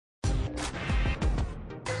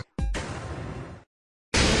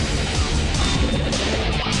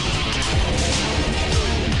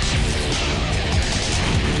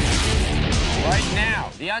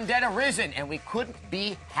undead have risen, and we couldn't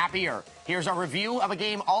be happier. Here's our review of a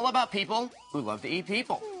game all about people who love to eat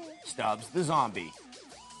people. Stubbs the zombie.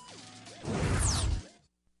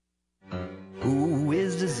 Who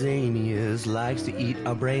is the zaniest, likes to eat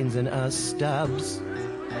our brains and us, Stubbs?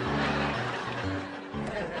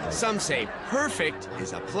 Some say perfect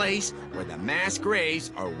is a place where the mass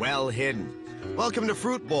graves are well hidden. Welcome to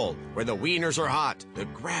Fruit Bowl, where the wieners are hot, the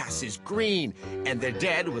grass is green, and the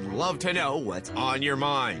dead would love to know what's on your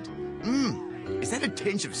mind. Is that a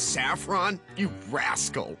tinge of saffron? You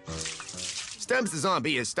rascal. Stubbs the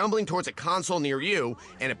zombie is stumbling towards a console near you,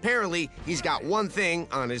 and apparently he's got one thing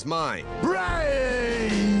on his mind.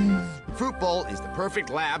 Brains! Fruit Bowl is the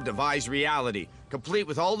perfect lab devised reality, complete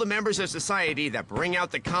with all the members of society that bring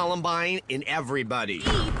out the Columbine in everybody.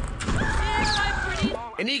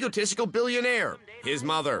 An egotistical billionaire, his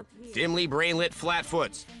mother, dimly brainlit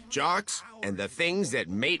flatfoots, jocks, and the things that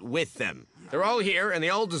mate with them. They're all here, and they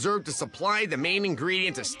all deserve to supply the main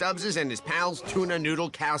ingredient to Stubbs's and his pals' tuna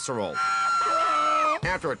noodle casserole.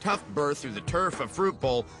 After a tough birth through the turf of Fruit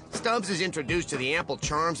Bowl, Stubbs is introduced to the ample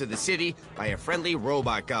charms of the city by a friendly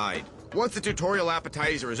robot guide. Once the tutorial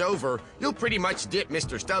appetizer is over, you'll pretty much dip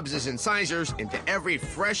Mr. Stubbs's incisors into every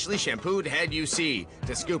freshly shampooed head you see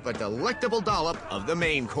to scoop a delectable dollop of the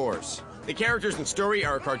main course. The characters and story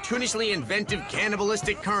are a cartoonishly inventive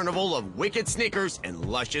cannibalistic carnival of wicked snickers and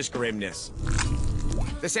luscious grimness.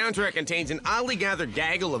 The soundtrack contains an oddly gathered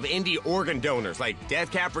gaggle of indie organ donors like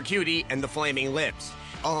Death Cab for Cutie and the Flaming Lips.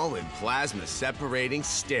 All in plasma-separating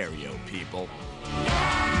stereo, people.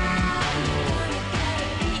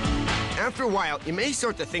 After a while, you may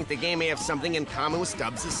start to think the game may have something in common with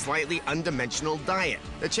Stubbs' slightly undimensional diet.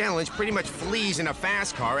 The challenge pretty much flees in a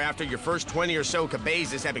fast car after your first 20 or so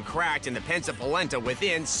cabezas have been cracked and the pensa polenta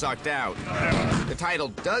within sucked out. The title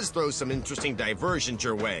does throw some interesting diversions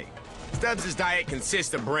your way. Stubbs' diet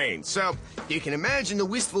consists of brains, so you can imagine the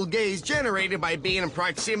wistful gaze generated by being in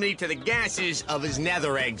proximity to the gases of his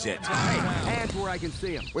nether exit. Hands where I can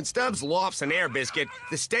see him. When Stubbs lofts an air biscuit,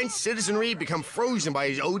 the stench citizenry become frozen by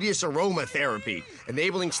his odious aromatherapy,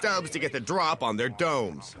 enabling Stubbs to get the drop on their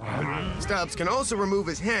domes. Stubbs can also remove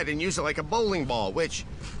his head and use it like a bowling ball, which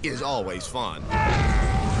is always fun.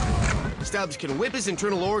 Stubbs can whip his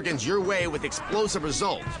internal organs your way with explosive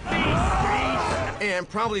results. And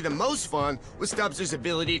probably the most fun was Stubbs'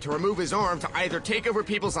 ability to remove his arm to either take over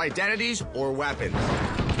people's identities or weapons.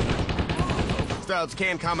 Stubbs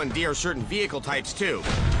can commandeer certain vehicle types, too.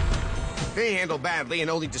 They handle badly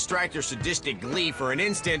and only distract your sadistic glee for an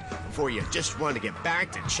instant before you just want to get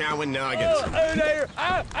back to chowing noggins.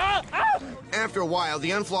 After a while,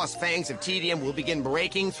 the unflossed fangs of tedium will begin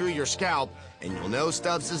breaking through your scalp, and you'll know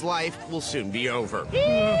Stubbs' life will soon be over.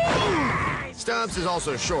 Stubbs is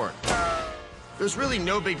also short. There's really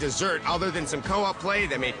no big dessert other than some co-op play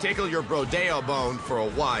that may tickle your brodeo bone for a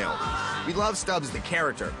while. We love Stubbs the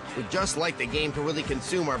character. We'd just like the game to really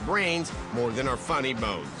consume our brains more than our funny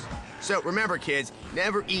bones. So remember, kids,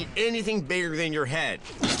 never eat anything bigger than your head.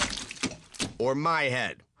 Or my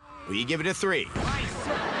head. Will you give it a 3?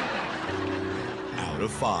 Out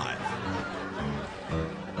of 5.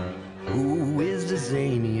 Who is the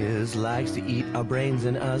zaniest, likes to eat our brains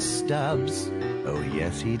and us, Stubbs? Oh,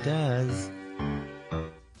 yes, he does.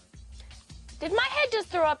 Did my head just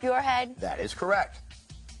throw up your head? That is correct.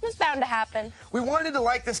 It was bound to happen. We wanted to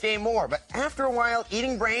like this game more, but after a while,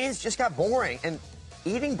 eating brains just got boring, and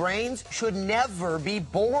eating brains should never be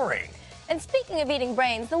boring. And speaking of eating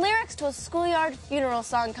brains, the lyrics to a schoolyard funeral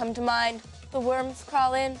song come to mind. The worms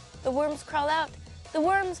crawl in, the worms crawl out, the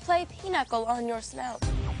worms play pinochle on your snout.